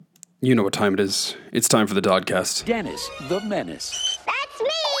You know what time it is. It's time for the Dodcast. Dennis the Menace. That's me!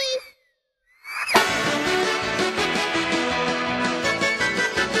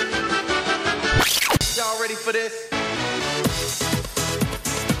 Y'all ready for this?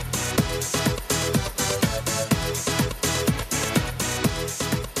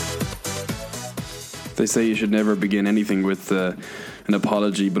 They say you should never begin anything with an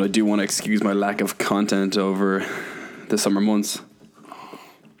apology, but I do want to excuse my lack of content over the summer months.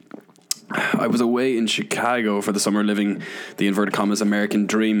 I was away in Chicago for the summer living the inverted commas American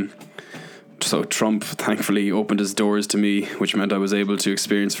dream. So Trump thankfully opened his doors to me, which meant I was able to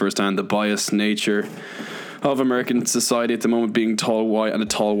experience firsthand the biased nature of American society at the moment, being tall, white, and a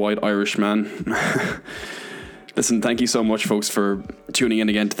tall, white Irish man. Listen, thank you so much, folks, for tuning in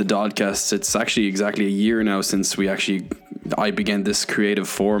again to the Dodcast. It's actually exactly a year now since I began this creative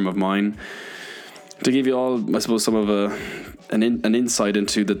form of mine. To give you all, I suppose, some of an insight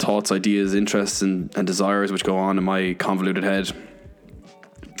into the thoughts, ideas, interests, and desires which go on in my convoluted head.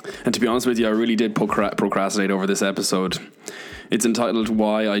 And to be honest with you, I really did procrastinate over this episode. It's entitled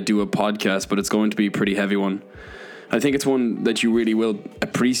Why I Do a Podcast, but it's going to be a pretty heavy one. I think it's one that you really will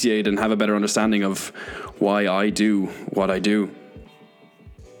appreciate and have a better understanding of why I do what I do.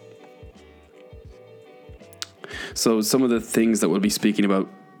 So some of the things that we'll be speaking about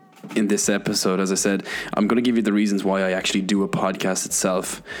in this episode, as I said, I'm going to give you the reasons why I actually do a podcast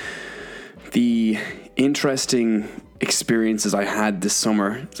itself. The interesting experiences I had this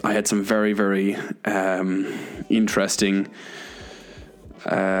summer. I had some very, very interesting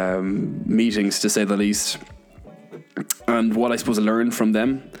meetings, to say the least, and what I suppose I learned from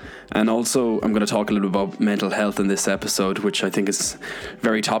them. And also I'm going to talk a little bit about mental health in this episode, which I think is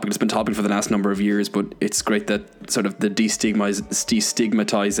very topical. It's been topical for the last number of years, but it's great that sort of the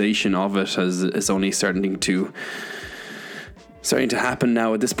destigmatization of it is only starting to happen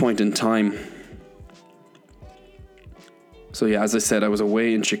now at this point in time. So yeah, as I said, I was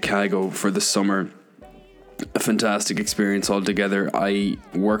away in Chicago for the summer. A fantastic experience altogether. I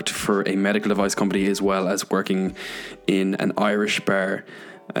worked for a medical device company as well as working in an Irish bar,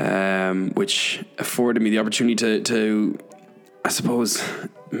 which afforded me the opportunity to I suppose,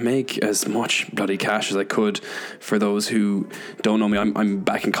 make as much bloody cash as I could. For those who don't know me, I'm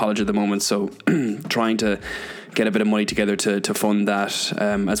back in college at the moment, so trying to get a bit of money together to fund that,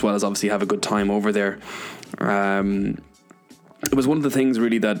 as well as obviously have a good time over there. It was one of the things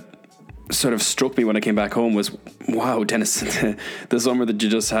really that sort of struck me when I came back home was, wow, Dennis, the summer that you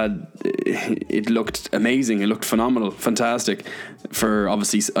just had, it looked amazing. It looked phenomenal, fantastic, for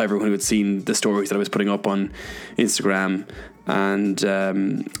obviously everyone who had seen the stories that I was putting up on Instagram and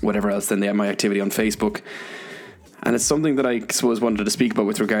whatever else, then they had my activity on Facebook. And it's something that I suppose wanted to speak about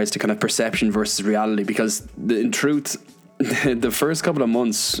with regards to kind of perception versus reality, because in truth, the first couple of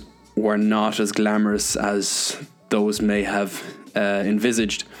months were not as glamorous as those may have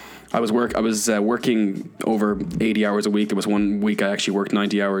envisaged. I was working over 80 hours a week. There was one week I actually worked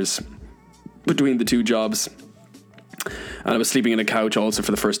 90 hours between the two jobs. And I was sleeping in a couch also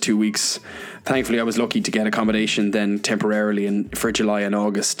for the first 2 weeks. Thankfully, I was lucky to get accommodation then temporarily for July and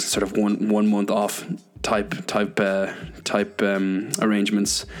August, sort of one month off type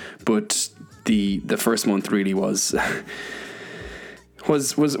arrangements. But the first month really was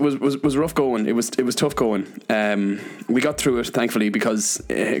rough going. It was tough going. We got through it, thankfully, because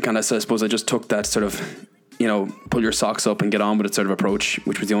kind of, I suppose I just took that sort of, pull your socks up and get on with it sort of approach,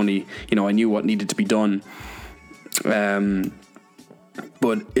 which was the only, I knew what needed to be done.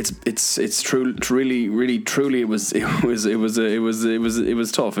 But it's true, really truly it was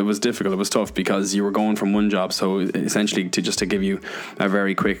tough. It was difficult. It was tough because you were going from one job. So essentially, to give you a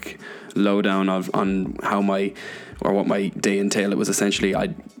very quick lowdown on what my day entailed, it was essentially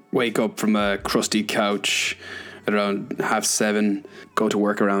I'd wake up from a crusty couch at around 7:30, go to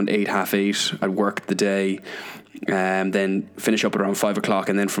work around 8, 8:30. I'd work the day, and then finish up at around 5 o'clock,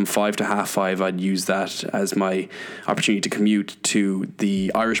 and then from 5 to 5:30 I'd use that as my opportunity to commute to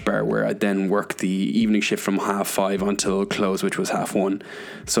the Irish bar, where I'd then work the evening shift from 5:30 until close, which was 1:30.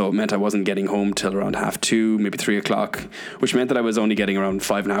 So it meant I wasn't getting home till around 2:30, maybe 3 o'clock, which meant that I was only getting around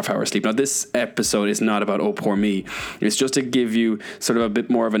 5.5 hours sleep. Now this episode is not about oh poor me. It's just to give you sort of a bit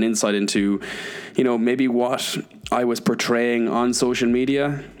more of an insight into maybe what I was portraying on social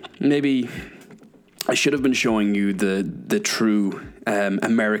media. Maybe I should have been showing you the true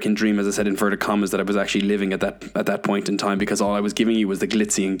American dream, as I said, inverted commas, that I was actually living at that point in time, because all I was giving you was the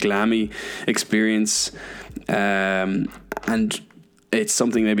glitzy and glammy experience, and it's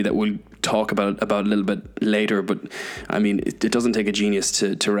something maybe that we'll talk about a little bit later. But I mean, it doesn't take a genius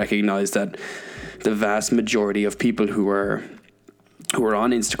to recognize that the vast majority of people who are who are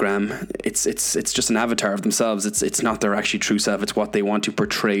on Instagram, it's just an avatar of themselves. It's not their actually true self. It's what they want to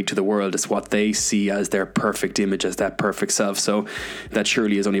portray to the world. It's what they see as their perfect image, as that perfect self. So that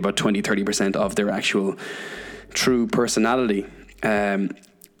surely is only about 20-30% of their actual true personality. And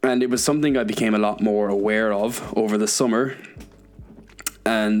it was something I became a lot more aware of over the summer.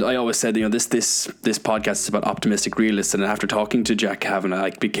 And I always said, this podcast is about optimistic realists. And after talking to Jack Kavanagh,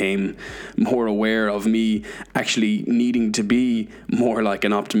 I became more aware of me actually needing to be more like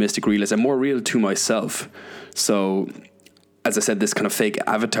an optimistic realist and more real to myself. So, as I said, this kind of fake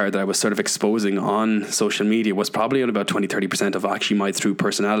avatar that I was sort of exposing on social media was probably only about 20-30% of actually my true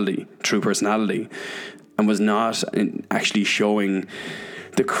personality, and was not actually showing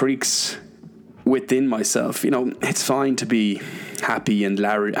the creaks within myself. It's fine to be happy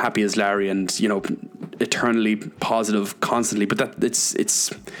as Larry and eternally positive constantly, but that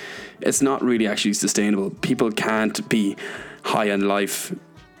it's not really actually sustainable. People can't be high on life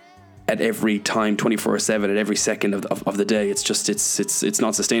at every time, 24/7, at every second of the day. It's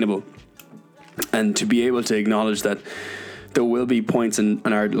not sustainable. And to be able to acknowledge that there will be points in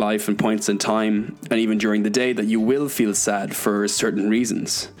our life and points in time, and even during the day, that you will feel sad for certain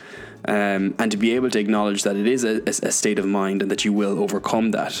reasons. And to be able to acknowledge that it is a state of mind and that you will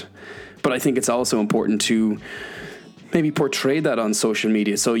overcome that. But I think it's also important to maybe portray that on social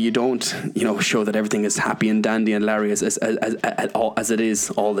media, so you don't, show that everything is happy and dandy and Larry as it is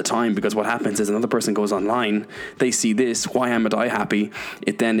all the time. Because what happens is another person goes online, they see this, why am I happy?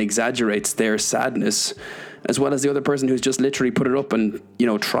 It then exaggerates their sadness, as well as the other person who's just literally put it up and,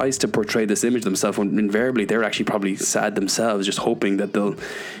 tries to portray this image themselves, when invariably they're actually probably sad themselves, just hoping that they'll,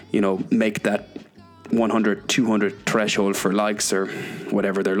 make that 100, 200 threshold for likes or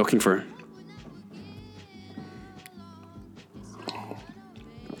whatever they're looking for.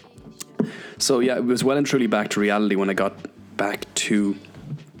 So yeah, it was well and truly back to reality when I got back to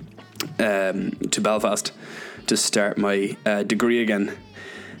Belfast to start my degree again.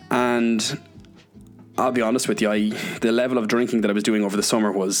 And I'll be honest with you, the level of drinking that I was doing over the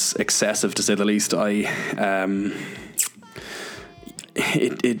summer was excessive, to say the least. I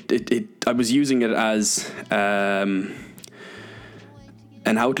was using it as an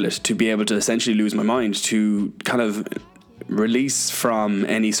outlet to be able to essentially lose my mind, to kind of release from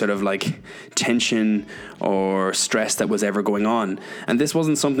any sort of like tension or stress that was ever going on. And this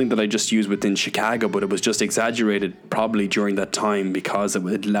wasn't something that I just used within Chicago, but it was just exaggerated probably during that time, because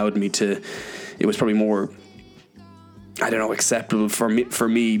it allowed me to, it was probably more, acceptable for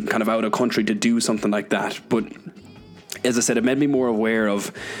me kind of out of country to do something like that. But as I said, it made me more aware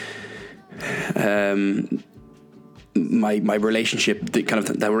of my relationship, the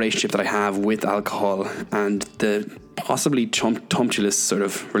relationship that I have with alcohol, and the possibly tumultuous sort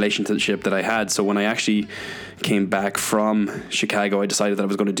of relationship that I had. So when I actually came back from Chicago, I decided that I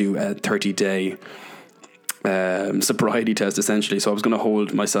was going to do a 30-day sobriety test, essentially. So I was going to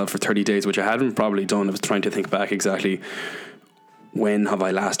hold myself for 30 days, which I hadn't probably done. I was trying to think back exactly when have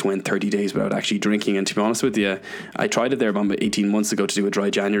I last went 30 days without actually drinking. And to be honest with you, I tried it there about 18 months ago to do a dry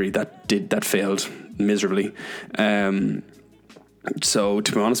January. That failed miserably. So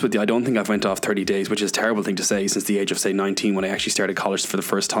to be honest with you, I don't think I've went off 30 days, which is a terrible thing to say, since the age of, say, 19, when I actually started college for the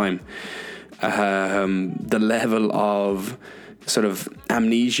first time. The level of sort of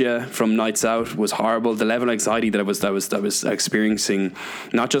amnesia from nights out was horrible. The level of anxiety that I was experiencing,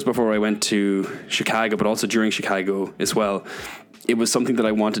 not just before I went to Chicago, but also during Chicago as well. It was something that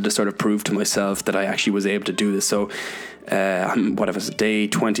I wanted to sort of prove to myself that I actually was able to do this. So, whatever, day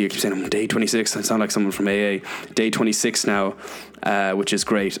 20, I keep saying I'm day 26. I sound like someone from AA. Day 26 now, which is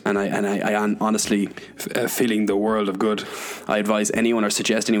great. And I am honestly feeling the world of good. I advise anyone, or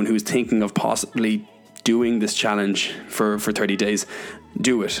suggest anyone who's thinking of possibly doing this challenge for 30 days,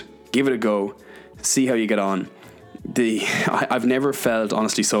 do it. Give it a go. See how you get on. I've never felt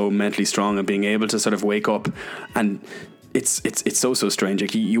honestly so mentally strong, and being able to sort of wake up, and it's so strange.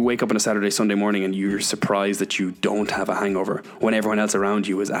 Like, you wake up on a Saturday, Sunday morning, and you're surprised that you don't have a hangover when everyone else around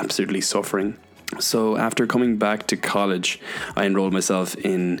you is absolutely suffering. So after coming back to college, I enrolled myself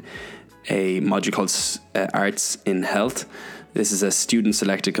in a module called Arts in Health. This is a student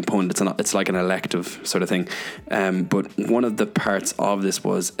selected component. It's like an elective sort of thing. But one of the parts of this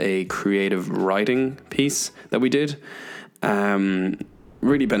was a creative writing piece that we did.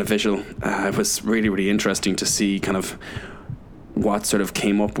 Really beneficial. It was really, really interesting to see kind of what sort of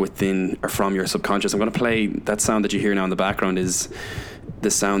came up within or from your subconscious. I'm going to play that sound that you hear now in the background is the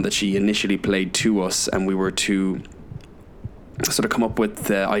sound that she initially played to us, and we were to sort of come up with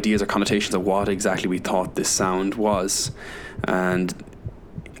the ideas or connotations of what exactly we thought this sound was. And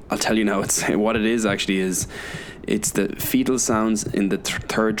I'll tell you now, what it is actually is It's the fetal sounds in the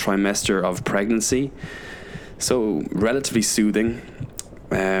third trimester of pregnancy. So relatively soothing.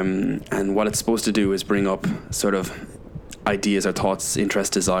 And what it's supposed to do is bring up sort of ideas or thoughts,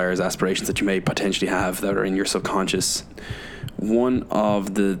 interests, desires, aspirations that you may potentially have that are in your subconscious. One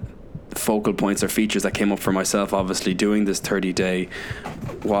of the focal points or features that came up for myself, obviously, doing this 30-day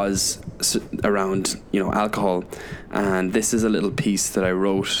was around, alcohol. And this is a little piece that I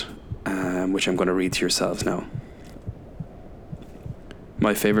wrote, which I'm going to read to yourselves now.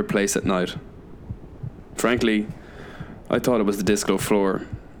 My favorite place at night. Frankly, I thought it was the disco floor.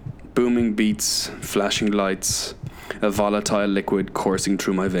 Booming beats, flashing lights, a volatile liquid coursing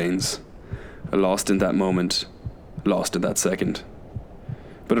through my veins. Lost in that moment, lost in that second.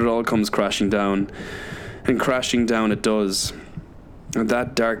 But it all comes crashing down, and crashing down it does. And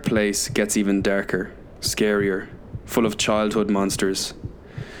that dark place gets even darker, scarier, full of childhood monsters,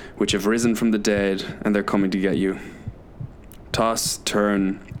 which have risen from the dead and they're coming to get you. Toss,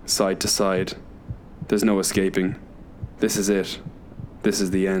 turn, side to side. There's no escaping. This is it. This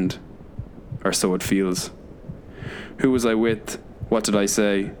is the end. Or so it feels. Who was I with? What did I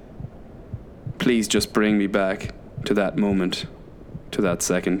say? Please just bring me back to that moment, to that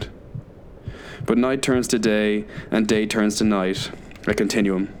second. But night turns to day, and day turns to night, a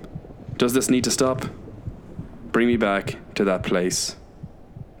continuum. Does this need to stop? Bring me back to that place,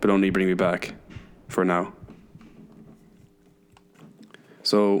 but only bring me back for now.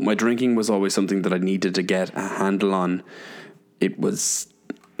 So my drinking was always something that I needed to get a handle on. It was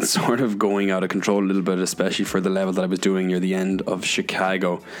sort of going out of control a little bit, especially for the level that I was doing near the end of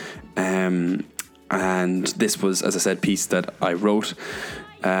Chicago. And this was, as I said, piece that I wrote,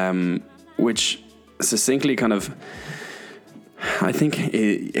 which succinctly kind of, I think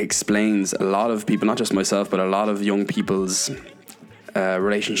it explains a lot of people, not just myself, but a lot of young people's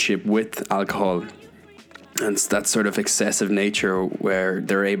relationship with alcohol. And it's that sort of excessive nature where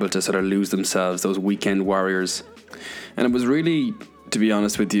they're able to sort of lose themselves, those weekend warriors. And it was really, to be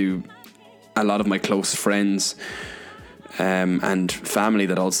honest with you, a lot of my close friends and family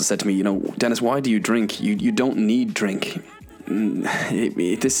that also said to me, Dennis, why do you drink? You don't need drink.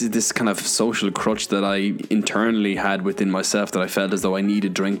 This is this kind of social crutch that I internally had within myself, that I felt as though I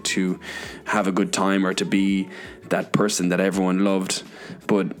needed drink to have a good time or to be that person that everyone loved.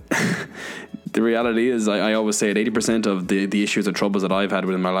 But the reality is, I always say that 80% of the issues or troubles that I've had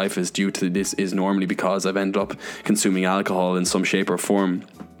within my life is due to this, is normally because I've ended up consuming alcohol in some shape or form.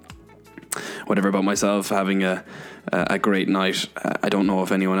 Whatever about myself having a great night, I don't know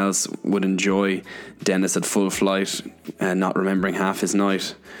if anyone else would enjoy Dennis at full flight and not remembering half his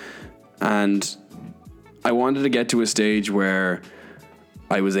night. And I wanted to get to a stage where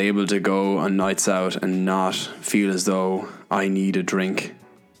I was able to go on nights out and not feel as though I need a drink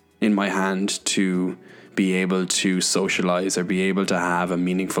in my hand to be able to socialize or be able to have a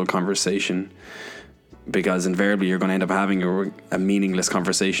meaningful conversation. Because invariably you're going to end up having a meaningless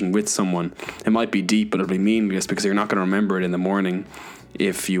conversation with someone. It might be deep, but it'll be meaningless because you're not going to remember it in the morning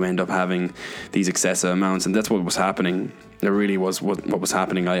if you end up having these excessive amounts. And that's what was happening. It really was what was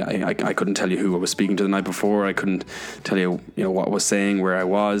happening. I couldn't tell you who I was speaking to the night before. I couldn't tell you, what I was saying, where I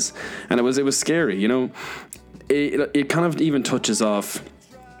was. And it was scary, It kind of even touches off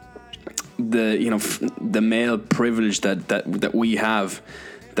the male privilege that we have,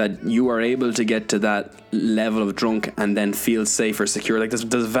 that you are able to get to that level of drunk and then feel safe or secure. Like there's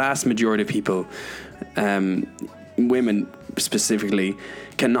vast majority of people, women specifically,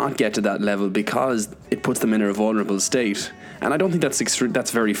 cannot get to that level because it puts them in a vulnerable state. And I don't think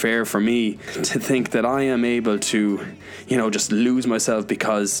that's very fair for me to think that I am able to, just lose myself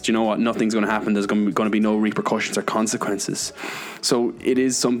because, nothing's going to happen. There's going to be no repercussions or consequences. So it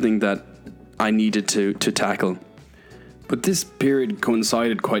is something that I needed to tackle. But this period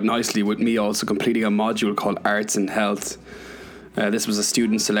coincided quite nicely with me also completing a module called Arts and Health. This was a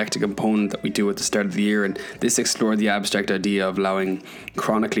student-selected component that we do at the start of the year, and this explored the abstract idea of allowing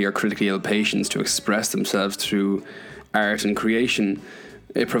chronically or critically ill patients to express themselves through art and creation.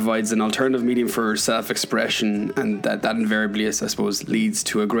 It provides an alternative medium for self-expression, and that invariably, I suppose, leads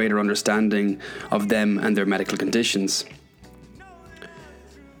to a greater understanding of them and their medical conditions.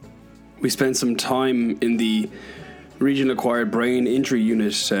 We spent some time in the Regional Acquired Brain Injury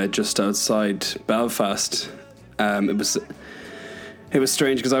Unit just outside Belfast. It was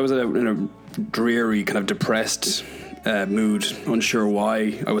strange because I was in a dreary, kind of depressed mood, unsure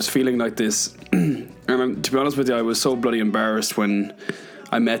why I was feeling like this. To be honest with you, I was so bloody embarrassed when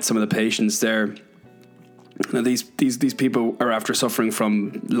I met some of the patients there. Now, these people are after suffering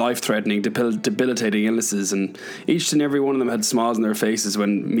from life-threatening, debilitating illnesses, and each and every one of them had smiles on their faces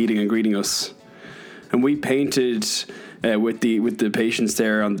when meeting and greeting us. And we painted with the patients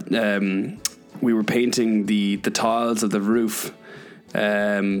there on. We were painting the tiles of the roof,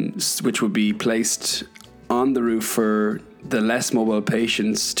 which would be placed on the roof for the less mobile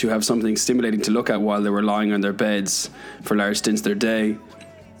patients to have something stimulating to look at while they were lying on their beds for large stints of their day.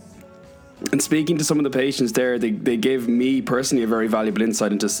 And speaking to some of the patients there, they gave me personally a very valuable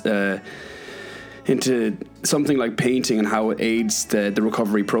insight into something like painting and how it aids the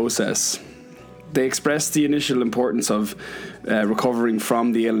recovery process. They expressed the initial importance of recovering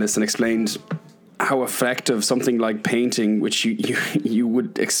from the illness and explained how effective something like painting, which you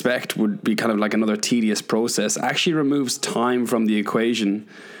would expect would be kind of like another tedious process, actually removes time from the equation.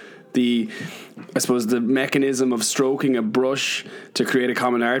 I suppose the mechanism of stroking a brush to create a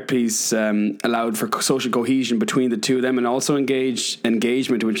common art piece allowed for social cohesion between the two of them, and also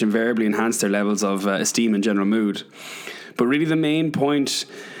engagement, which invariably enhanced their levels of esteem and general mood. But really the main point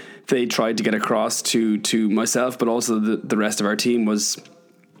they tried to get across to myself, but also the rest of our team, was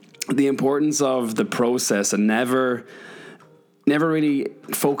the importance of the process, and never really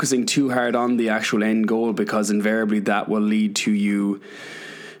focusing too hard on the actual end goal, because invariably that will lead to you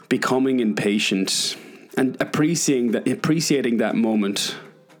becoming impatient and appreciating that moment,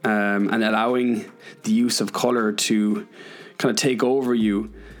 and allowing the use of color to kind of take over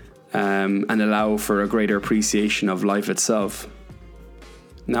you, and allow for a greater appreciation of life itself.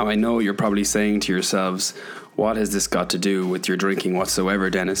 Now, I know you're probably saying to yourselves, what has this got to do with your drinking whatsoever,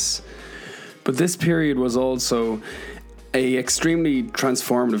 Dennis? But this period was also a extremely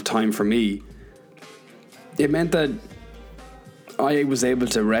transformative time for me. It meant that I was able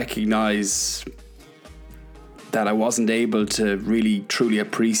to recognize that I wasn't able to really truly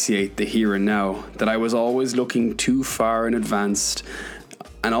appreciate the here and now, that I was always looking too far in advance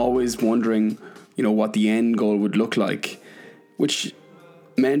and always wondering, what the end goal would look like, which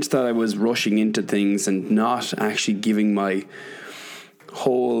meant that I was rushing into things and not actually giving my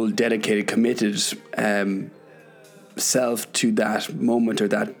whole dedicated, committed self to that moment or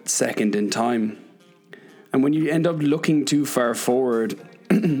that second in time. And when you end up looking too far forward,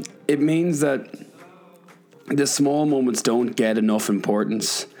 it means that the small moments don't get enough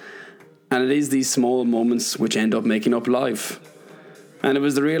importance. And it is these small moments which end up making up life. And it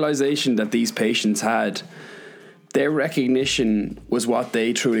was the realization that these patients had. Their recognition was what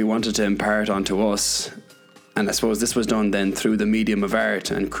they truly wanted to impart onto us. And I suppose this was done then through the medium of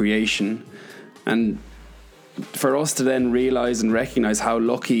art and creation. And for us to then realize and recognize how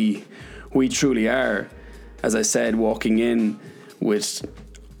lucky we truly are, as I said, walking in with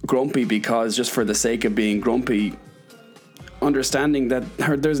grumpy because just for the sake of being grumpy, understanding that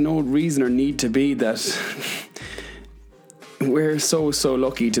there's no reason or need to be, that we're so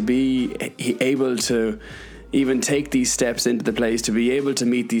lucky to be able to even take these steps into the place, to be able to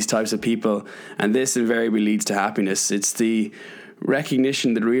meet these types of people. And this invariably leads to happiness. It's the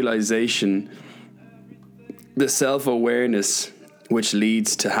recognition, the realization, the self-awareness which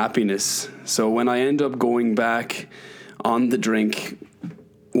leads to happiness. So when I end up going back on the drink,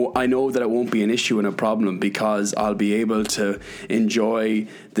 I know that it won't be an issue and a problem, because I'll be able to enjoy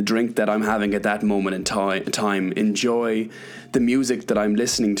the drink that I'm having at that moment in time, enjoy the music that I'm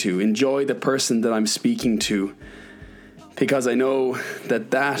listening to, enjoy the person that I'm speaking to, because I know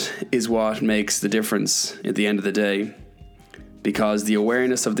that that is what makes the difference at the end of the day, because the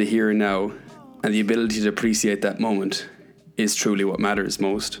awareness of the here and now and the ability to appreciate that moment is truly what matters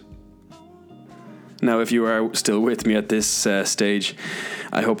most. Now, if you are still with me at this stage,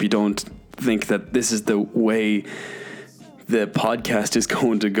 I hope you don't think that this is the way the podcast is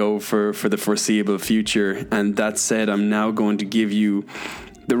going to go for the foreseeable future. And that said, I'm now going to give you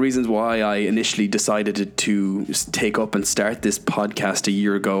the reasons why I initially decided to take up and start this podcast a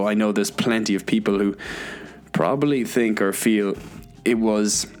year ago. I know there's plenty of people who probably think or feel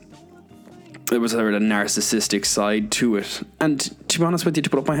there was a narcissistic side to it. And to be honest with you, to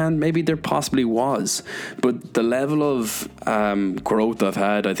put up my hand, maybe there possibly was. But the level of growth I've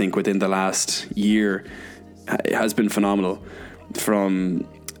had, I think, within the last year has been phenomenal. From,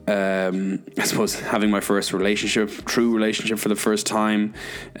 I suppose, having my first true relationship for the first time,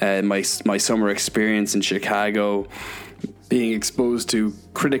 my summer experience in Chicago, being exposed to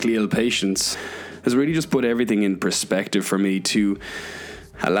critically ill patients, has really just put everything in perspective for me, to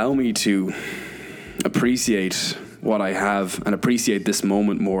allow me to appreciate what I have and appreciate this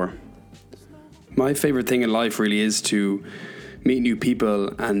moment more. My favorite thing in life really is to meet new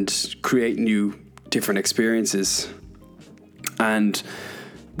people and create new different experiences. And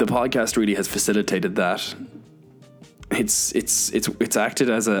the podcast really has facilitated that. It's acted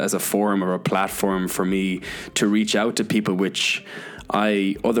as a forum or a platform for me to reach out to people which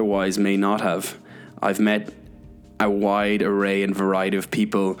I otherwise may not have. I've met a wide array and variety of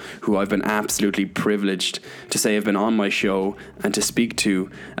people who I've been absolutely privileged to say have been on my show and to speak to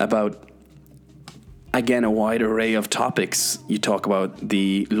about, again, a wide array of topics. You talk about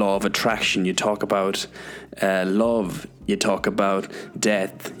the law of attraction, you talk about love, you talk about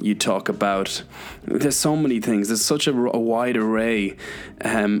death, you talk about, there's so many things, there's such a wide array,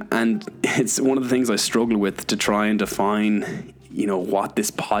 and it's one of the things I struggle with to try and define, you know, what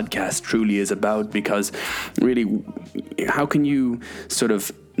this podcast truly is about, because really, how can you sort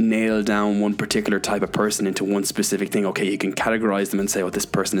of nail down one particular type of person into one specific thing? Okay, you can categorize them and say, oh, this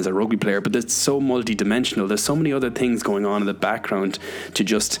person is a rugby player, but it's so multidimensional. There's so many other things going on in the background to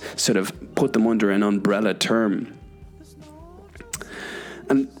just sort of put them under an umbrella term.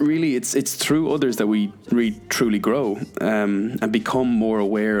 And really, it's through others that we truly grow and become more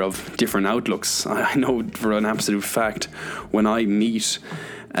aware of different outlooks. I know for an absolute fact, when I meet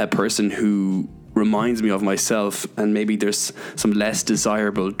a person who reminds me of myself, and maybe there's some less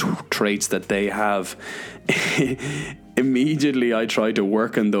desirable traits that they have, immediately I try to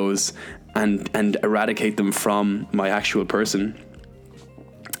work on those and eradicate them from my actual person.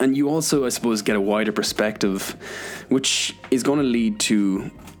 And you also, I suppose, get a wider perspective, which is going to lead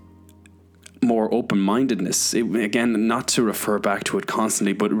to more open-mindedness. Again, not to refer back to it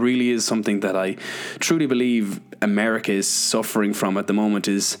constantly, but it really is something that I truly believe America is suffering from at the moment,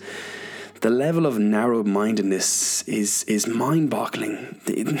 is the level of narrow-mindedness is mind-boggling.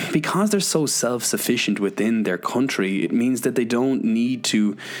 Because they're so self-sufficient within their country, it means that they don't need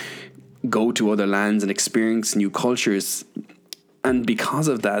to go to other lands and experience new cultures. And because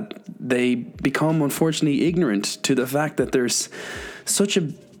of that, they become, unfortunately, ignorant to the fact that there's such a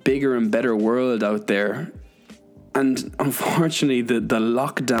bigger and better world out there. And unfortunately, the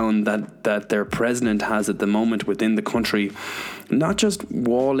lockdown that their president has at the moment within the country, not just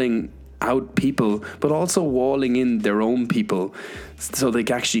walling out people, but also walling in their own people, so they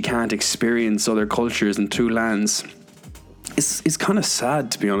actually can't experience other cultures and true lands, is kind of sad,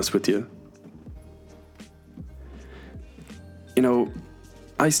 to be honest with you. You know,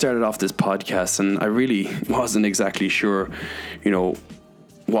 I started off this podcast and I really wasn't exactly sure, you know,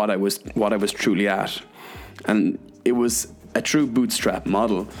 what I was truly at. And it was a true bootstrap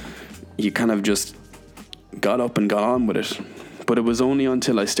model. You kind of just got up and got on with it. But it was only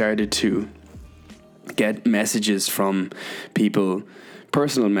until I started to get messages from people,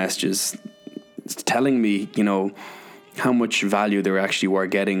 personal messages, telling me, you know, how much value they actually were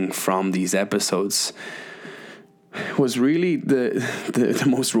getting from these episodes, was really the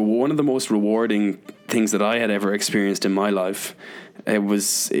most one of the most rewarding things that I had ever experienced in my life. It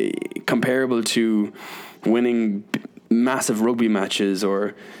was comparable to winning massive rugby matches,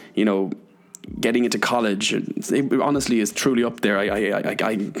 or, you know, getting into college. It honestly is truly up there.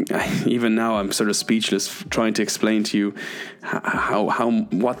 I even now I'm sort of speechless trying to explain to you how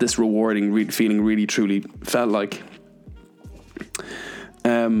what this rewarding feeling really truly felt like.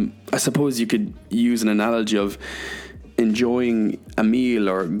 I suppose you could use an analogy of enjoying a meal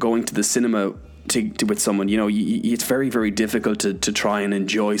or going to the cinema with someone. You know, it's very, very difficult to try and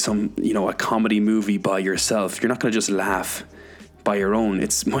enjoy a comedy movie by yourself. You're not going to just laugh by your own.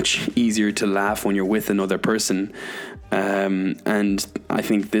 It's much easier to laugh when you're with another person. And I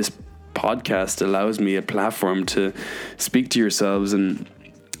think this podcast allows me a platform to speak to yourselves. And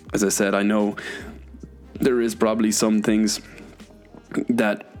as I said, I know there is probably some things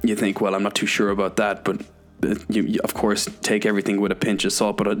that you think, well, I'm not too sure about that, but you of course take everything with a pinch of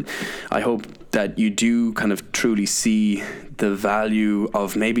salt. But I hope that you do kind of truly see the value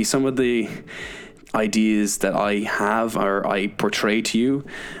of maybe some of the ideas that I have or I portray to you,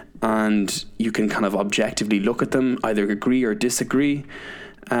 and you can kind of objectively look at them, either agree or disagree,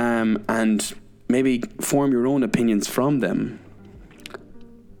 and maybe form your own opinions from them.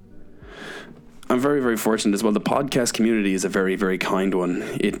 I'm very, very fortunate as well. The podcast community is a very, very kind one.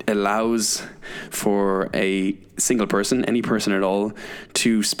 It allows for a single person, any person at all,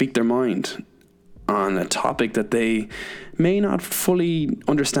 to speak their mind on a topic that they may not fully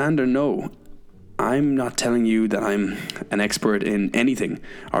understand or know. I'm not telling you that I'm an expert in anything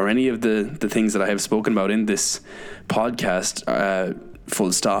or any of the things that I have spoken about in this podcast,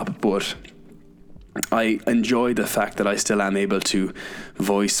 full stop, but I enjoy the fact that I still am able to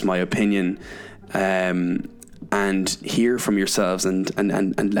voice my opinion and hear from yourselves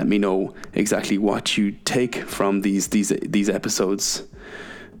and let me know exactly what you take from these episodes,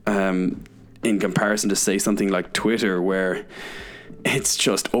 in comparison to, say, something like Twitter, where it's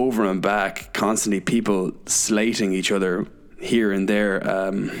just over and back, constantly people slating each other here and there.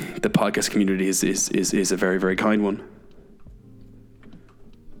 The podcast community is a very, very kind one.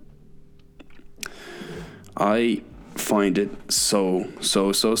 I find it so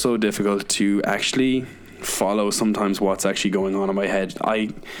difficult to actually follow sometimes what's actually going on in my head. I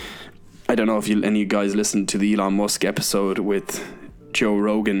don't know if any of you guys listened to the Elon Musk episode with Joe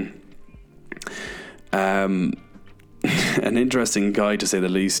Rogan. An interesting guy, to say the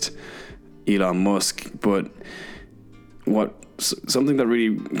least, Elon Musk. But something that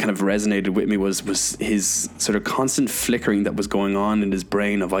really kind of resonated with me was his sort of constant flickering that was going on in his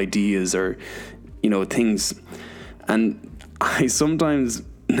brain of ideas or, things. And I sometimes,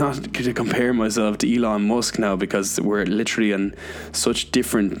 not to compare myself to Elon Musk now, because we're literally in such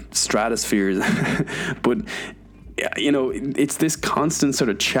different stratospheres, but it's this constant sort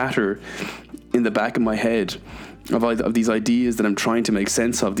of chatter in the back of my head of these ideas that I'm trying to make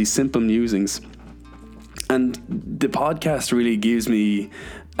sense of, these simple musings. And the podcast really gives me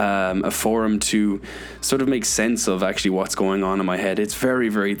a forum to sort of make sense of actually what's going on in my head. It's very,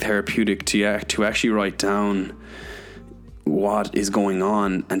 very therapeutic to actually write down what is going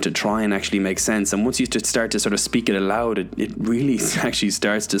on and to try and actually make sense. And once you start to sort of speak it aloud, it really actually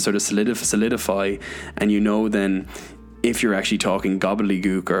starts to sort of solidify, and then if you're actually talking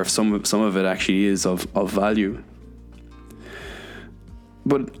gobbledygook or if some of it actually is of value.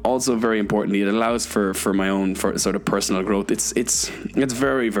 But also, very importantly, it allows for my own sort of personal growth. It's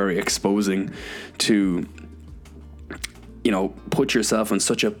very, very exposing to put yourself on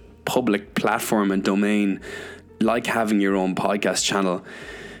such a public platform and domain, like having your own podcast channel.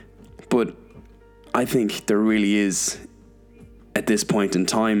 But I think there really is, at this point in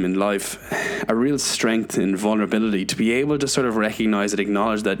time in life, a real strength in vulnerability to be able to sort of recognize and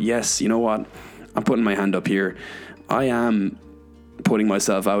acknowledge that, yes, you know what, I'm putting my hand up here. I am putting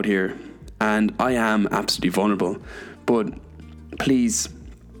myself out here and I am absolutely vulnerable. But please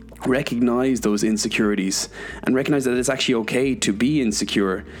recognize those insecurities and recognize that it's actually okay to be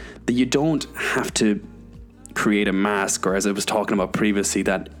insecure, that you don't have to create a mask, or as I was talking about previously,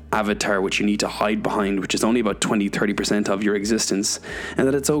 that avatar which you need to hide behind, which is only about 20-30% of your existence, and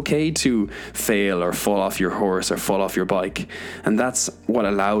that it's okay to fail or fall off your horse or fall off your bike. And that's what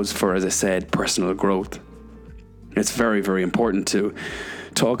allows for, as I said, personal growth. It's very, very important to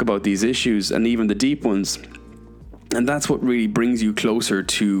talk about these issues, and even the deep ones, and that's what really brings you closer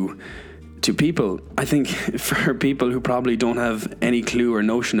to people. I think for people who probably don't have any clue or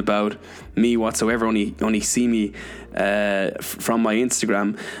notion about me whatsoever, only see me from my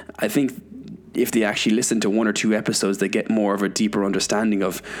Instagram, I think if they actually listen to one or two episodes, they get more of a deeper understanding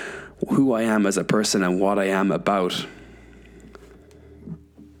of who I am as a person and what I am about.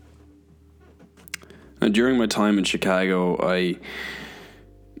 And during my time in Chicago, I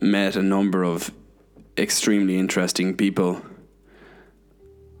met a number of extremely interesting people.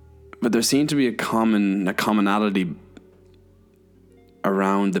 But there seemed to be a commonality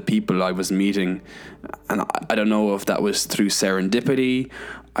around the people I was meeting. And I don't know if that was through serendipity.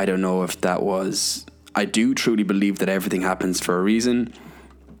 I don't know if that was... I do truly believe that everything happens for a reason.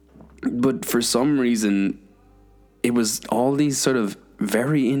 But for some reason, it was all these sort of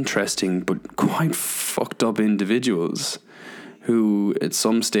very interesting but quite fucked up individuals who at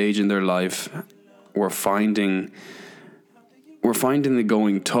some stage in their life were finding the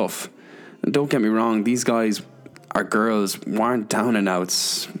going tough. And don't get me wrong, these guys or girls weren't down and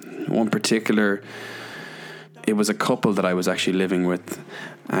outs. One particular, it was a couple that I was actually living with,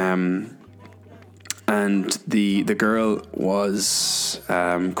 and the girl was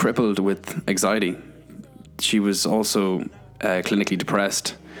crippled with anxiety. She was also clinically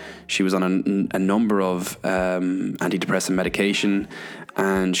depressed. She was on a number of antidepressant medication,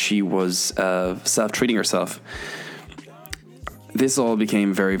 and she was self-treating herself. This all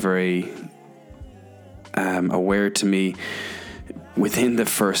became very, very aware to me within the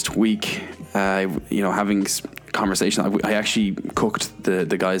first week. Having conversation, I actually cooked the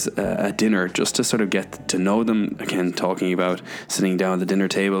guys a dinner just to sort of get to know them. Again, talking about sitting down at the dinner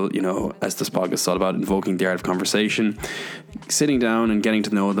table, as this podcast is all about, invoking the art of conversation, sitting down and getting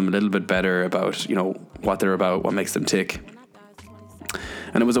to know them a little bit better about, what they're about, what makes them tick.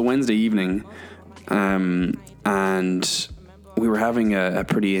 And it was a Wednesday evening, and we were having a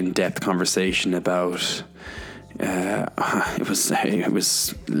pretty in-depth conversation about... It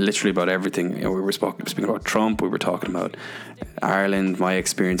was literally about everything. We were speaking about Trump. We were talking about Ireland, my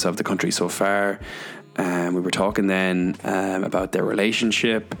experience of the country so far. We were talking then about their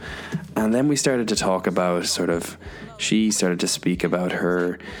relationship, and then we started to talk about she started to speak about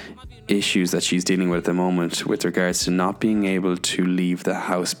her issues that she's dealing with at the moment with regards to not being able to leave the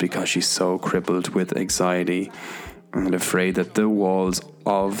house because she's so crippled with anxiety and afraid that the walls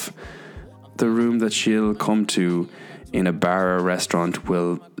of the room that she'll come to in a bar or restaurant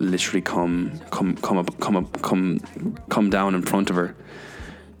will literally come down in front of her.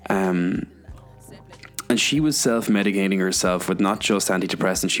 And she was self-medicating herself with not just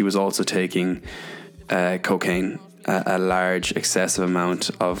antidepressants, she was also taking cocaine, a large excessive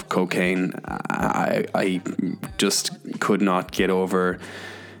amount of cocaine. I just could not get over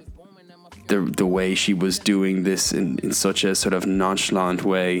the way she was doing this in such a sort of nonchalant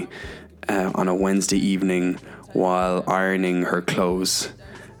way on a Wednesday evening while ironing her clothes.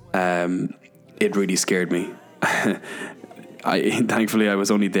 It really scared me. Thankfully I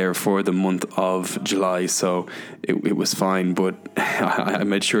was only there for the month of July, so it was fine, but I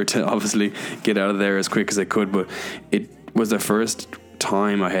made sure to obviously get out of there as quick as I could. But it was the first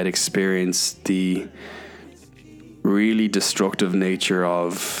time I had experienced the really destructive nature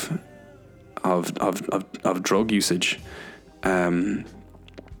of drug usage.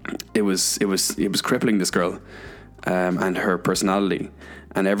 It was crippling this girl, and her personality,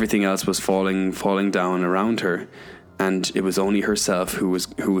 and everything else was falling down around her. And it was only herself who was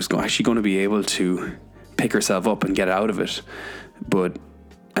actually going to be able to pick herself up and get out of it. But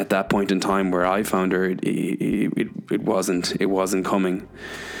at that point in time where I found her, it wasn't coming,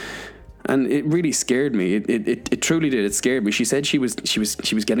 and it really scared me. It truly did. It scared me. She said she was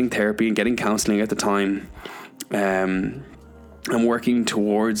getting therapy and getting counselling at the time, and working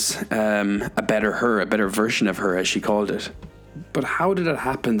towards a better version of her, as she called it. But how did it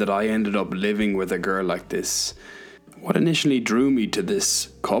happen that I ended up living with a girl like this? What initially drew me to this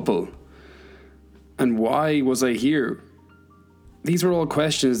couple? And why was I here? These were all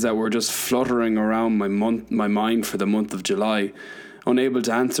questions that were just fluttering around my mind for the month of July, unable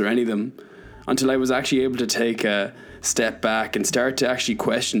to answer any of them, until I was actually able to take a step back and start to actually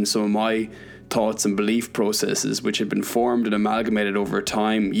question some of my thoughts and belief processes, which had been formed and amalgamated over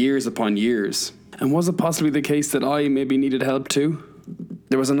time, years upon years. And was it possibly the case that I maybe needed help too?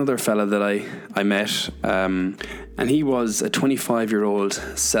 There was another fella that I met, and he was a 25-year-old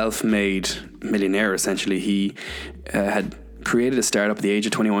self-made millionaire, essentially. He had created a startup at the age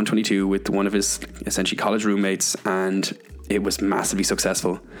of 21, 22 with one of his essentially college roommates, and it was massively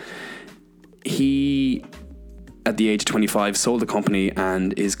successful. He, at the age of 25, sold the company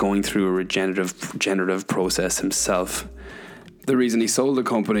and is going through a regenerative process himself. The reason he sold the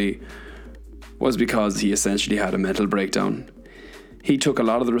company was because he essentially had a mental breakdown. He took a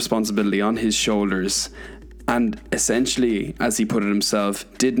lot of the responsibility on his shoulders and essentially, as he put it himself,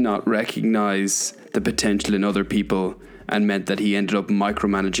 did not recognize the potential in other people, and meant that he ended up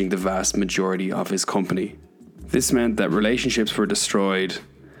micromanaging the vast majority of his company. This meant that relationships were destroyed,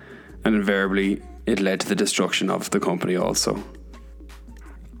 and invariably it led to the destruction of the company also.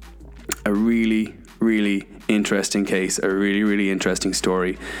 A really, really interesting case, a really, really interesting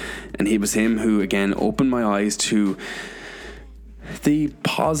story. And it was him who, again, opened my eyes to the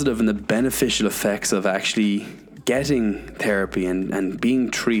positive and the beneficial effects of actually getting therapy and being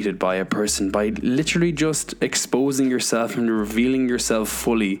treated by a person, by literally just exposing yourself and revealing yourself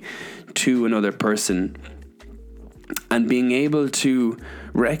fully to another person, and being able to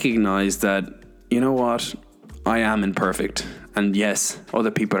recognize that, you know what, I am imperfect, and yes,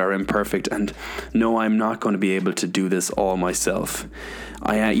 other people are imperfect, and no, I'm not going to be able to do this all myself.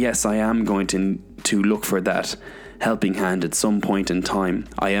 I am going to look for that helping hand at some point in time.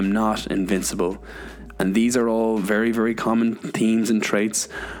 I am not invincible. And these are all very, very common themes and traits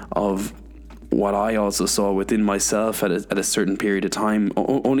of what I also saw within myself at a certain period of time,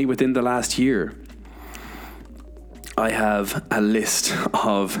 only within the last year. I have a list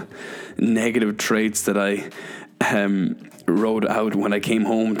of negative traits that I wrote out when I came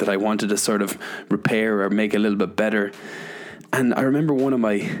home that I wanted to sort of repair or make a little bit better. And I remember one of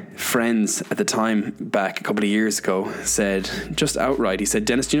my friends at the time, back a couple of years ago, said, just outright, he said,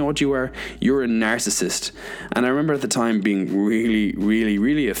 "Dennis, do you know what you are? You're a narcissist." And I remember at the time being really, really,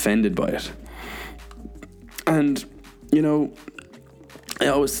 really offended by it. And, you know, I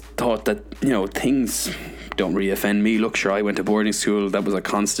always thought that, you know, things don't really offend me. Look, sure, I went to boarding school. That was a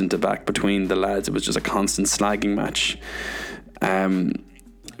constant debate between the lads. It was just a constant slagging match.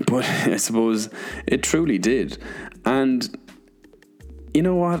 But I suppose it truly did. And you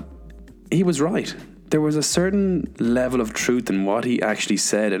know what? He was right. There was a certain level of truth in what he actually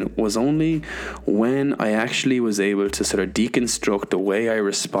said, and it was only when I actually was able to sort of deconstruct the way I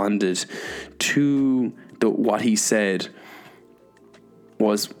responded to what he said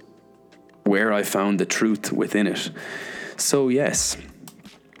was where I found the truth within it. So yes,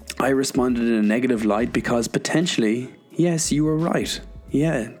 I responded in a negative light because potentially, yes, you were right.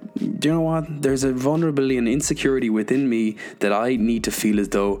 yeah, do you know what? There's a vulnerability and insecurity within me that I need to feel as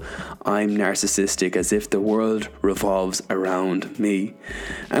though I'm narcissistic, as if the world revolves around me.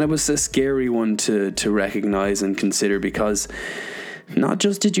 And it was a scary one to recognize and consider, because not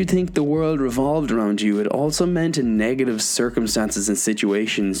just did you think the world revolved around you, it also meant in negative circumstances and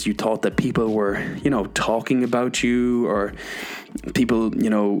situations you thought that people were, talking about you, or people,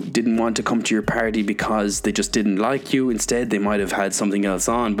 didn't want to come to your party because they just didn't like you. Instead, they might have had something else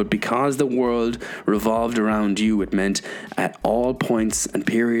on. But because the world revolved around you, it meant at all points and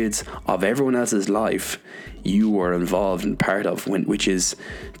periods of everyone else's life, you were involved and part of, which is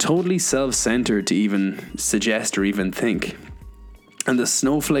totally self-centered to even suggest or even think. And the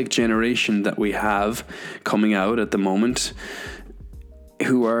snowflake generation that we have coming out at the moment,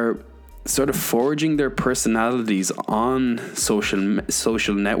 who are sort of forging their personalities on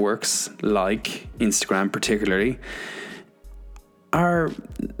social networks like Instagram particularly, are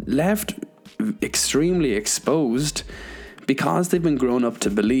left extremely exposed, because they've been grown up to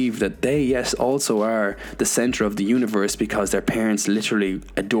believe that they, yes, also are the center of the universe, because their parents literally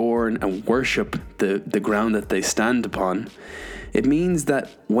adore and worship the ground that they stand upon. It means that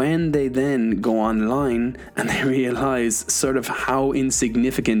when they then go online and they realize sort of how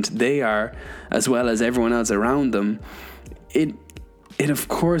insignificant they are, as well as everyone else around them, it of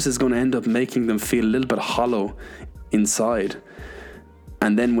course is going to end up making them feel a little bit hollow inside.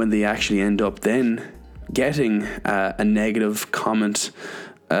 And then when they actually end up then getting a negative comment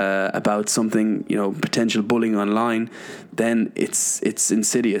about something, potential bullying online, then it's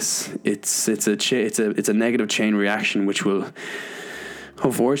insidious. It's a negative chain reaction, which will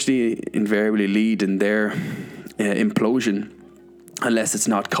unfortunately invariably lead in their implosion, unless it's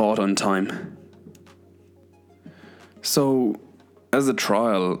not caught on time. So, as a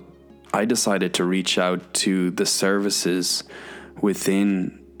trial, I decided to reach out to the services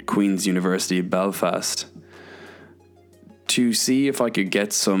within Queen's University Belfast to see if I could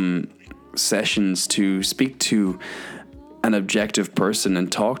get some sessions to speak to an objective person and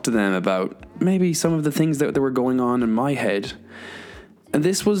talk to them about maybe some of the things that were going on in my head. And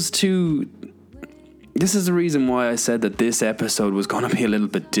this is the reason why I said that this episode was going to be a little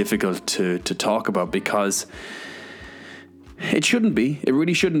bit difficult to talk about, because it shouldn't be. It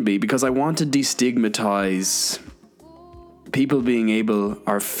really shouldn't be, because I want to destigmatize people being able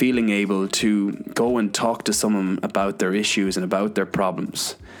or feeling able to go and talk to someone about their issues and about their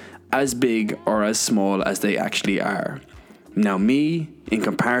problems, as big or as small as they actually are. Now, me, in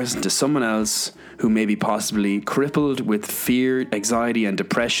comparison to someone else who may be possibly crippled with fear, anxiety and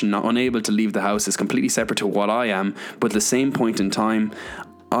depression, not unable to leave the house, is completely separate to what I am. But at the same point in time,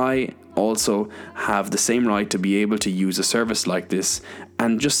 I also have the same right to be able to use a service like this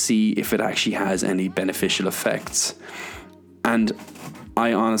and just see if it actually has any beneficial effects. And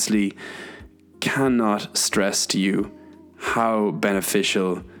I honestly cannot stress to you how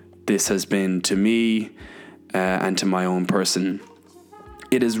beneficial this has been to me and to my own person.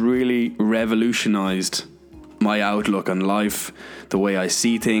 It has really revolutionized my outlook on life, the way I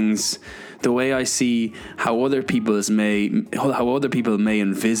see things, the way I see how other people may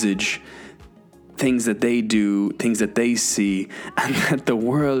envisage things that they do, things that they see, and that the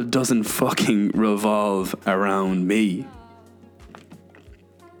world doesn't fucking revolve around me.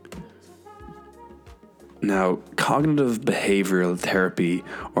 Now, cognitive behavioral therapy,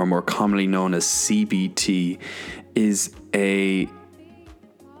 or more commonly known as CBT, is a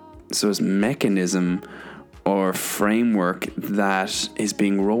mechanism or framework that is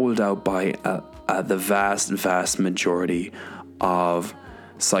being rolled out by the vast majority of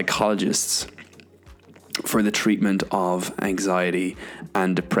psychologists for the treatment of anxiety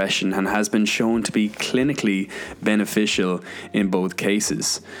and depression, and has been shown to be clinically beneficial in both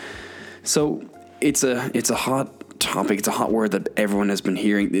cases. So it's a hot topic. It's a hot word that everyone has been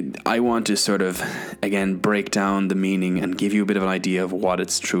hearing. I want to sort of, again, break down the meaning and give you a bit of an idea of what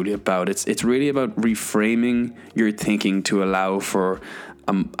it's truly about. It's really about reframing your thinking to allow for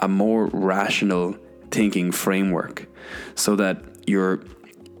a more rational thinking framework, so that your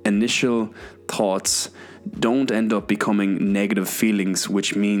initial thoughts don't end up becoming negative feelings,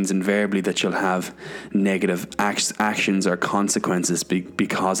 which means invariably that you'll have negative actions or consequences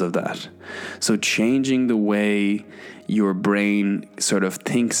because of that. So changing the way your brain sort of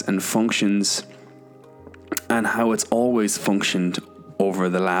thinks and functions, and how it's always functioned over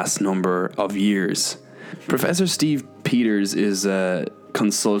the last number of years. Professor Steve Peters is a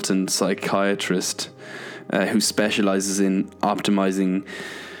consultant psychiatrist who specializes in optimizing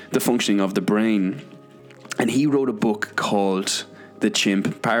the functioning of the brain. And he wrote a book called The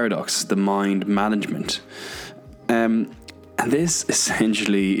Chimp Paradox, The Mind Management. And And this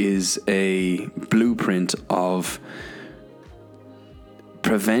essentially is a blueprint of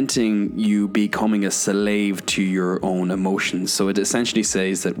preventing you becoming a slave to your own emotions. So it essentially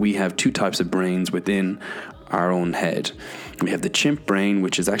says that we have two types of brains within our own head. We have the chimp brain,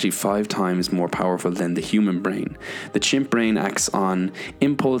 which is actually 5 times more powerful than the human brain. The chimp brain acts on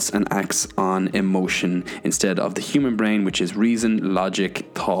impulse and acts on emotion instead of the human brain, which is reason, logic,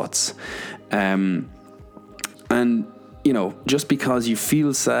 thoughts. And you know, just because you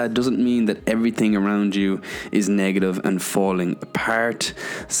feel sad doesn't mean that everything around you is negative and falling apart.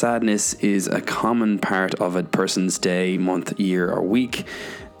 Sadness is a common part of a person's day, month, year, or week.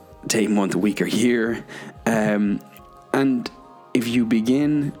 Day, month, week, or year. And if you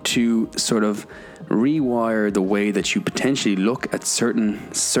begin to sort of rewire the way that you potentially look at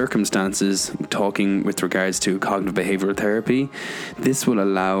certain circumstances, talking with regards to cognitive behavioral therapy, this will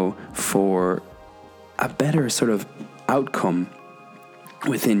allow for a better sort of outcome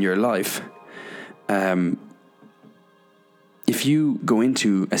within your life. If you go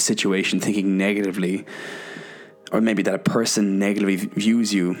into a situation thinking negatively, or maybe that a person negatively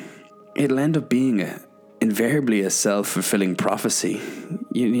views you, it'll end up being invariably a self-fulfilling prophecy.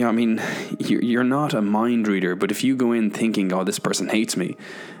 You know, I mean, you're not a mind reader, but if you go in thinking, oh, this person hates me,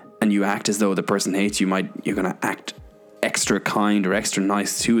 and you act as though the person hates you, you're going to act extra kind or extra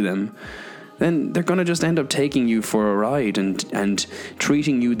nice to them, then they're going to just end up taking you for a ride and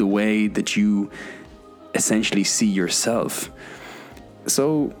treating you the way that you essentially see yourself.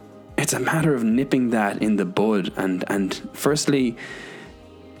 So it's a matter of nipping that in the bud and firstly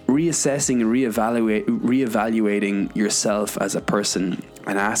reassessing and reevaluating yourself as a person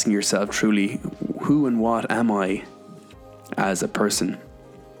and asking yourself truly, who and what am I as a person?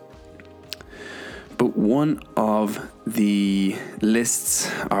 But one of the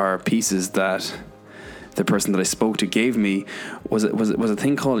lists or pieces that the person that I spoke to gave me was a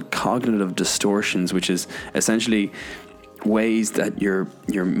thing called cognitive distortions, which is essentially ways that your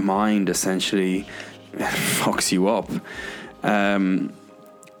mind essentially fucks you up. And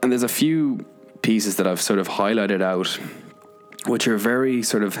there's a few pieces that I've sort of highlighted out, which are very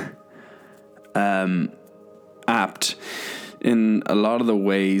sort of apt in a lot of the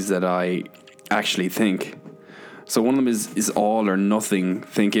ways that I actually think. So one of them is all or nothing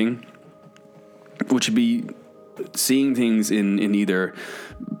thinking, which would be seeing things in either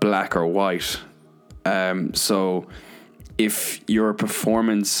black or white. So if your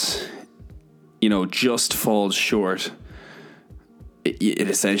performance, you know, just falls short, it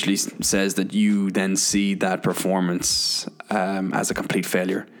essentially says that you then see that performance as a complete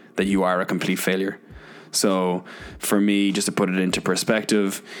failure, that you are a complete failure. So for me, just to put it into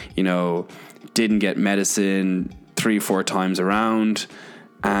perspective, you know, didn't get medicine 3-4 times around,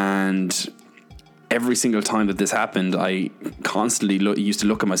 and every single time that this happened, I constantly used to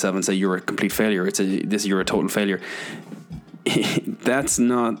look at myself and say, "You're a complete failure. You're a total failure." That's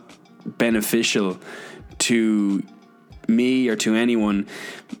not beneficial to me or to anyone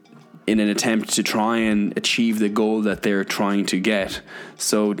in an attempt to try and achieve the goal that they're trying to get.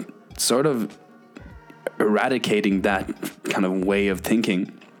 So, sort of eradicating that kind of way of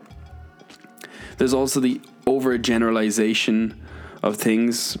thinking. There's also the overgeneralization of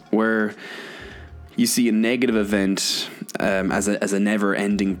things, where you see a negative event as a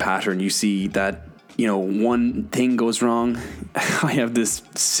never-ending pattern. You see that, you know, one thing goes wrong. I have this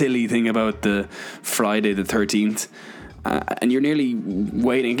silly thing about the Friday the 13th, and you're nearly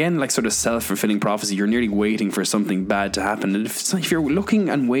waiting, again, like sort of self-fulfilling prophecy, you're nearly waiting for something bad to happen. And if you're looking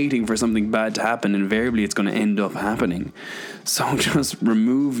and waiting for something bad to happen, invariably it's going to end up happening. So just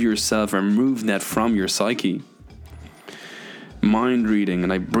remove yourself, remove that from your psyche. Mind reading,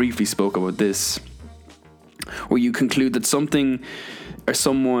 and I briefly spoke about this, where you conclude that something or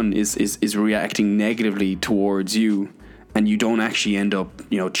someone is reacting negatively towards you, and you don't actually end up,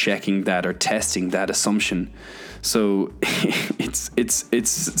 you know, checking that or testing that assumption. So it's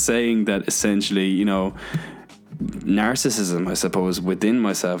saying that essentially, you know, narcissism, I suppose, within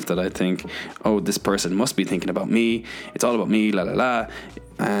myself, that I think, oh, this person must be thinking about me. It's all about me, la la la.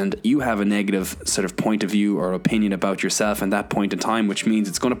 And you have a negative sort of point of view or opinion about yourself in that point in time, which means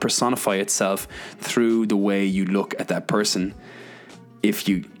it's going to personify itself through the way you look at that person. If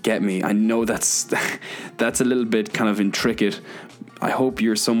you get me, I know that's a little bit kind of intricate. I hope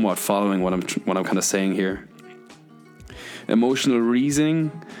you're somewhat following what I'm kind of saying here. Emotional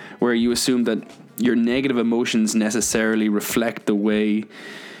reasoning, where you assume that your negative emotions necessarily reflect the way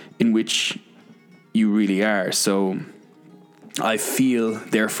in which you really are. So I feel,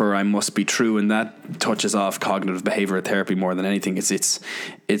 therefore I must be true, and that touches off cognitive behavioral therapy more than anything. It's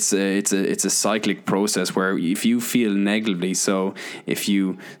a cyclic process where if you feel negatively, so if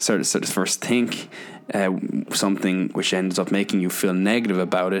you sort of first think something which ends up making you feel negative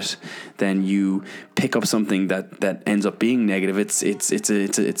about it, then you pick up something that ends up being negative. It's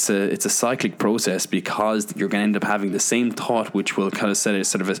a cyclic process, because you're going to end up having the same thought, which will kind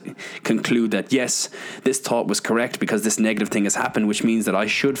of conclude that yes, this thought was correct because this negative thing has happened, which means that I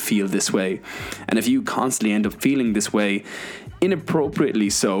should feel this way. And if you constantly end up feeling this way, inappropriately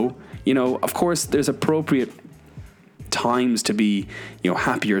so, of course there's appropriate times to be,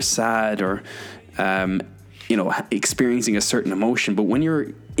 happy or sad, or experiencing a certain emotion. But when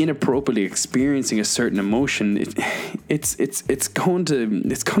you're inappropriately experiencing a certain emotion, it's going to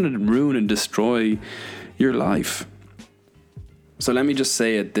ruin and destroy your life. So let me just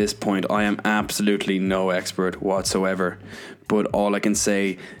say at this point, I am absolutely no expert whatsoever, but all I can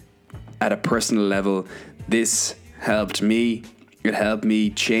say at a personal level, this helped me. It helped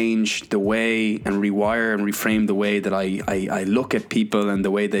me change the way and rewire and reframe the way that I look at people and the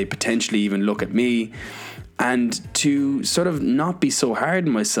way they potentially even look at me, and to sort of not be so hard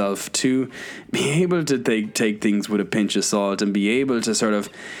on myself, to be able to take things with a pinch of salt, and be able to sort of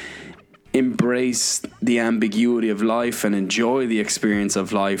embrace the ambiguity of life and enjoy the experience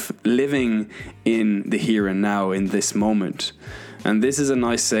of life, living in the here and now, in this moment. And this is a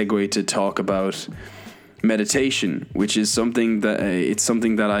nice segue to talk about meditation, which is something that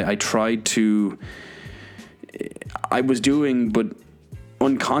I was doing, but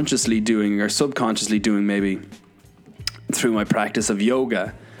unconsciously doing, or subconsciously doing maybe, through my practice of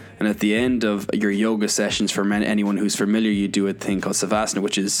yoga. And at the end of your yoga sessions, for anyone who's familiar, you do a thing called Savasana,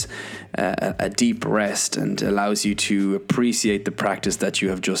 which is a deep rest, and allows you to appreciate the practice that you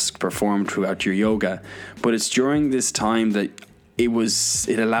have just performed throughout your yoga. But it's during this time that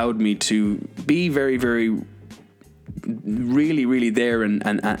it allowed me to be very, very, really, really there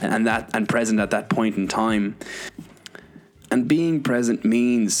and present at that point in time. And being present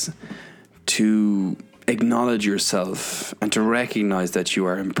means to acknowledge yourself and to recognize that you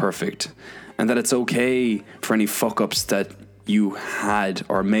are imperfect, and that it's okay for any fuck-ups that you had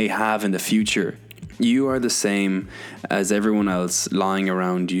or may have in the future. You are the same as everyone else lying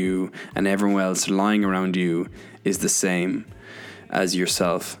around you, and everyone else lying around you is the same as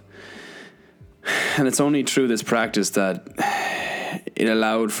yourself. And it's only through this practice that it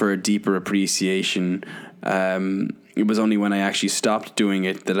allowed for a deeper appreciation. It was only when I actually stopped doing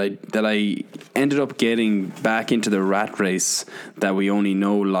it that I ended up getting back into the rat race that we only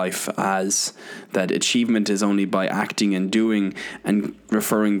know life as, that achievement is only by acting and doing, and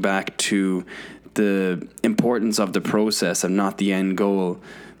referring back to the importance of the process and not the end goal.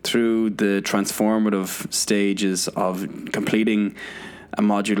 Through the transformative stages of completing a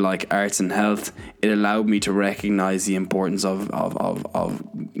module like Arts and Health, it allowed me to recognize the importance of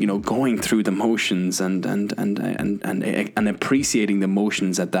going through the motions and appreciating the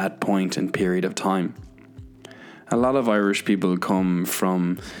motions at that point and period of time. A lot of Irish people come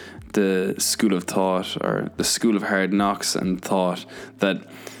from the school of thought, or the school of hard knocks, and thought that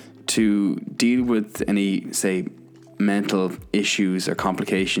to deal with any, say, mental issues or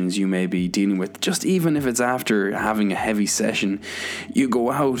complications you may be dealing with, just even if it's after having a heavy session, you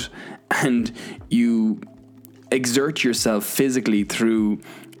go out and you exert yourself physically through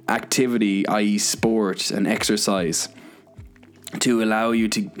activity, i.e. sport and exercise, to allow you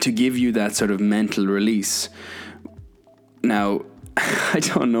to give you that sort of mental release. Now, I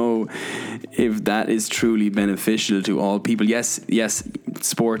don't know if that is truly beneficial to all people. Yes,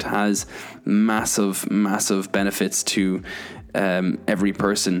 sport has massive benefits to every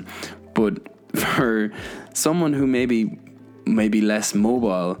person, but for someone who maybe less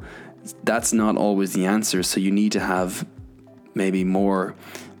mobile, that's not always the answer. So you need to have maybe more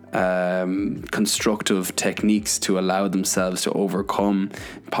constructive techniques to allow themselves to overcome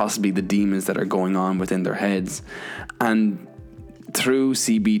possibly the demons that are going on within their heads. And through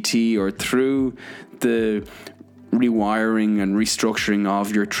CBT, or through the rewiring and restructuring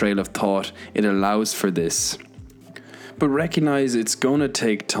of your trail of thought, it allows for this. But recognize it's going to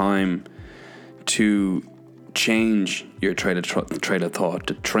take time to change your trail of thought,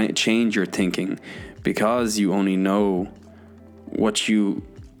 to change your thinking, because you only know what you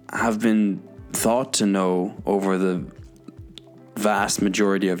have been thought to know over the vast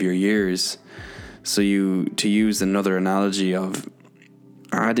majority of your years. So to use another analogy of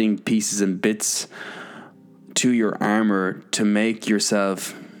adding pieces and bits to your armor to make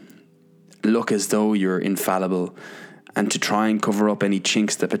yourself look as though you're infallible, and to try and cover up any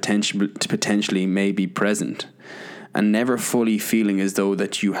chinks that potentially may be present. and never fully feeling as though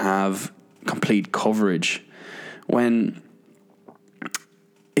that you have complete coverage, when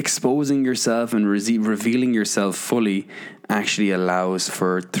exposing yourself and revealing yourself fully actually allows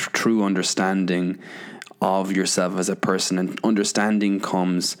for true understanding of yourself as a person. And understanding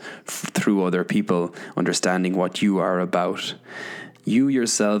comes through other people, understanding what you are about. You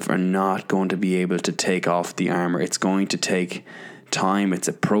yourself are not going to be able to take off the armor. It's going to take time. It's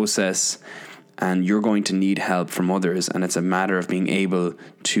a process, and you're going to need help from others. And it's a matter of being able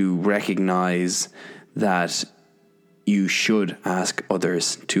to recognize that you should ask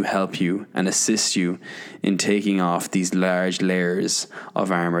others to help you and assist you in taking off these large layers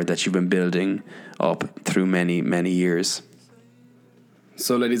of armor that you've been building up through many, many years.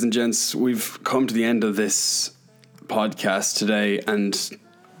 So, ladies and gents, we've come to the end of this podcast today and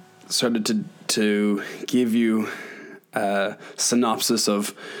started to give you a synopsis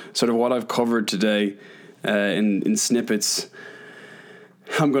of sort of what I've covered today in snippets.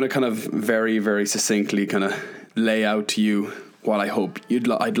 I'm going to kind of very, very succinctly kind of lay out to you what I hope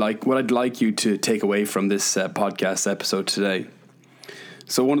I'd like you to take away from this podcast episode today.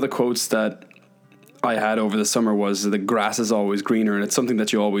 So one of the quotes that I had over the summer was, the grass is always greener, and it's something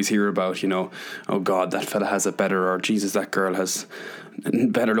that you always hear about, you know, oh God, that fella has it better, or Jesus, that girl has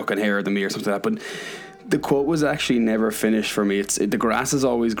better looking hair than me, or something like that. But the quote was actually never finished for me. The grass is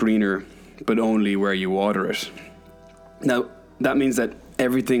always greener, but only where you water it. Now, that means that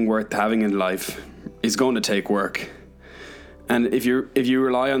everything worth having in life is going to take work. And if you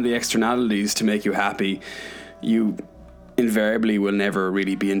rely on the externalities to make you happy, you invariably will never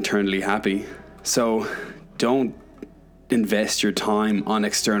really be internally happy. So don't invest your time on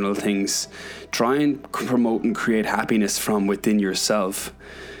external things. Try and promote and create happiness from within yourself.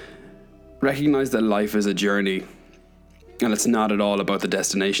 Recognize that life is a journey, and it's not at all about the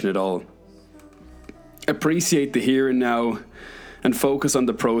destination at all. Appreciate the here and now and focus on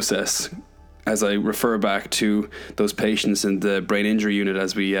the process, as I refer back to those patients in the brain injury unit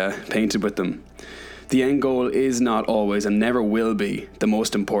as we painted with them. The end goal is not always and never will be the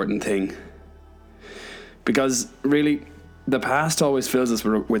most important thing. Because really, the past always fills us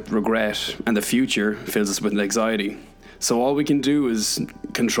with regret, and the future fills us with anxiety. So all we can do is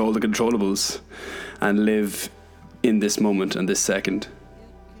control the controllables and live in this moment and this second.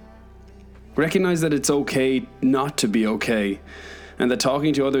 Recognize that it's okay not to be okay, and that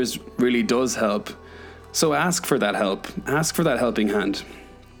talking to others really does help. So ask for that help. Ask for that helping hand.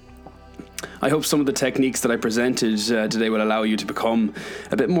 I hope some of the techniques that I presented today will allow you to become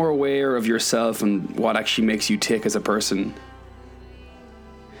a bit more aware of yourself and what actually makes you tick as a person.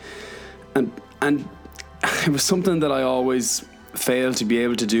 And it was something that I always fail to be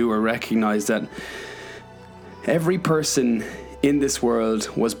able to do, or recognize that every person in this world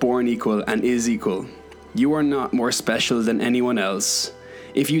was born equal and is equal. You are not more special than anyone else.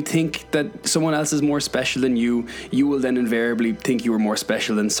 If you think that someone else is more special than you, you will then invariably think you are more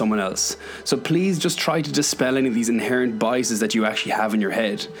special than someone else. So please just try to dispel any of these inherent biases that you actually have in your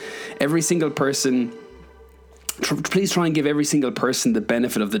head. Every single person, please try and give every single person the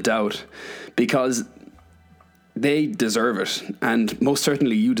benefit of the doubt, because they deserve it, and most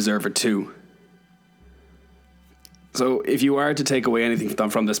certainly you deserve it too. So if you are to take away anything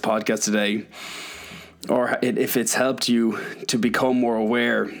from this podcast today, or if it's helped you to become more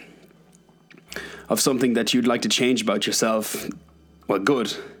aware of something that you'd like to change about yourself, well,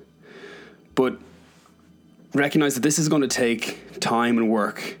 good. But recognize that this is going to take time and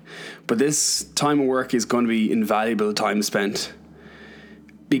work. But this time and work is going to be invaluable time spent.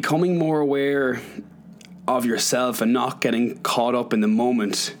 Becoming more aware of yourself and not getting caught up in the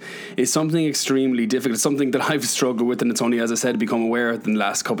moment is something extremely difficult. It's something that I've struggled with, and it's only, as I said, become aware in the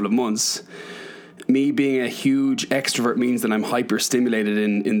last couple of months. Me being a huge extrovert means that I'm hyper-stimulated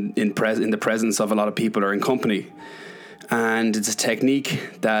in the presence of a lot of people or in company. And it's a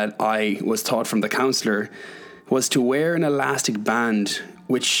technique that I was taught from the counsellor, was to wear an elastic band,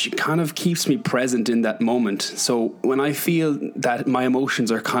 which kind of keeps me present in that moment. So when I feel that my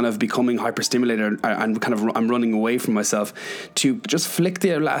emotions are kind of becoming hyper-stimulated and I'm running away from myself, to just flick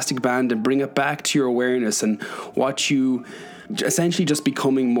the elastic band and bring it back to your awareness and watch you essentially just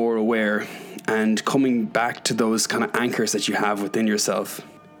becoming more aware and coming back to those kind of anchors that you have within yourself.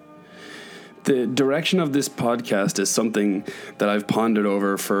 The direction of this podcast is something that I've pondered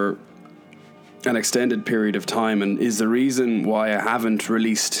over for an extended period of time, and is the reason why I haven't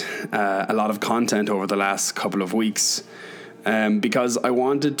released a lot of content over the last couple of weeks, because I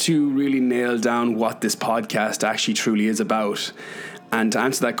wanted to really nail down what this podcast actually truly is about. And to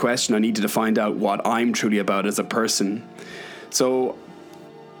answer that question, I needed to find out what I'm truly about as a person. So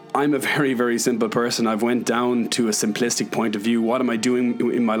I'm a very, very simple person. I've went down to a simplistic point of view. What am I doing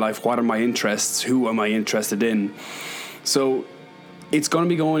in my life? What are my interests? Who am I interested in? So it's going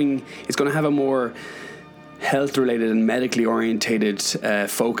to have a more health-related and medically orientated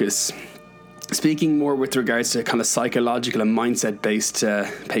focus. Speaking more with regards to kind of psychological and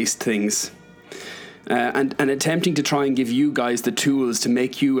mindset-based things. And attempting to try and give you guys the tools to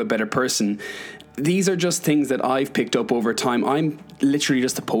make you a better person. These are just things that I've picked up over time. I'm literally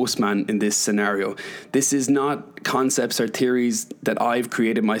just a postman in this scenario. This is not concepts or theories that I've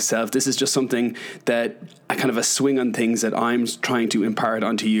created myself. This is just something that I kind of a swing on things that I'm trying to impart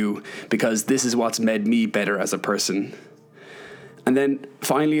onto you, because this is what's made me better as a person. And then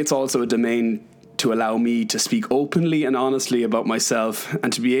finally, it's also a domain to allow me to speak openly and honestly about myself,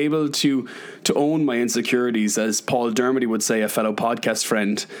 and to be able to own my insecurities, as Paul Dermody would say, a fellow podcast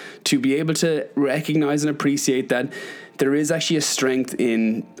friend, to be able to recognize and appreciate that there is actually a strength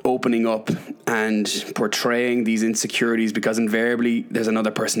in opening up and portraying these insecurities, because invariably there's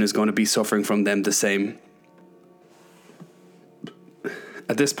another person who's going to be suffering from them the same.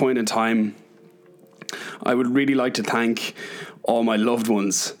 At this point in time, I would really like to thank all my loved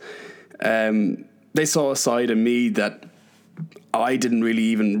ones. They saw a side of me that I didn't really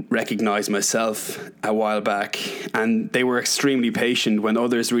even recognize myself a while back, and they were extremely patient when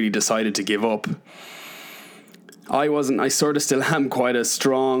others really decided to give up. I sort of still am quite a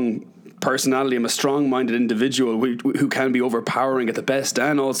strong personality. I'm a strong-minded individual who can be overpowering at the best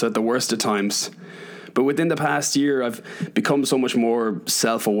and also at the worst at times. But within the past year, I've become so much more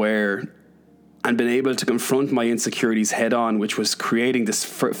self-aware and been able to confront my insecurities head on, which was creating this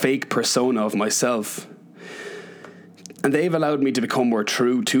fake persona of myself. And they've allowed me to become more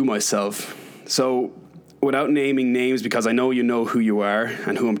true to myself. So without naming names, because I know you know who you are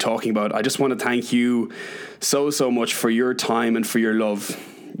and who I'm talking about, I just want to thank you so much for your time and for your love.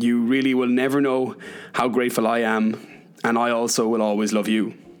 You really will never know how grateful I am, and I also will always love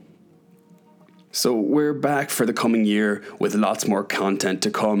you. So we're back for the coming year with lots more content to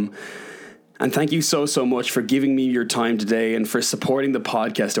come. And thank you so much for giving me your time today and for supporting the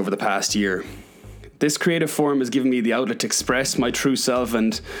podcast over the past year. This creative forum has given me the outlet to express my true self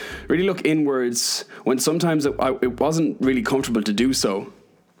and really look inwards when sometimes it wasn't really comfortable to do so.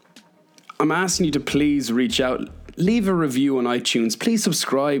 I'm asking you to please reach out, leave a review on iTunes, please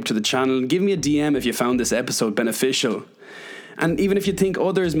subscribe to the channel, and give me a DM if you found this episode beneficial. And even if you think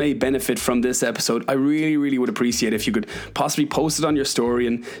others may benefit from this episode, I really would appreciate if you could possibly post it on your story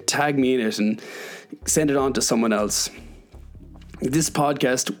and tag me in it and send it on to someone else. This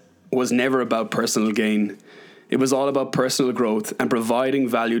podcast was never about personal gain. It was all about personal growth and providing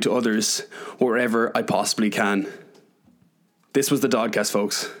value to others wherever I possibly can. This was the Dodcast,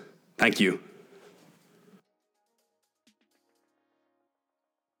 folks. Thank you.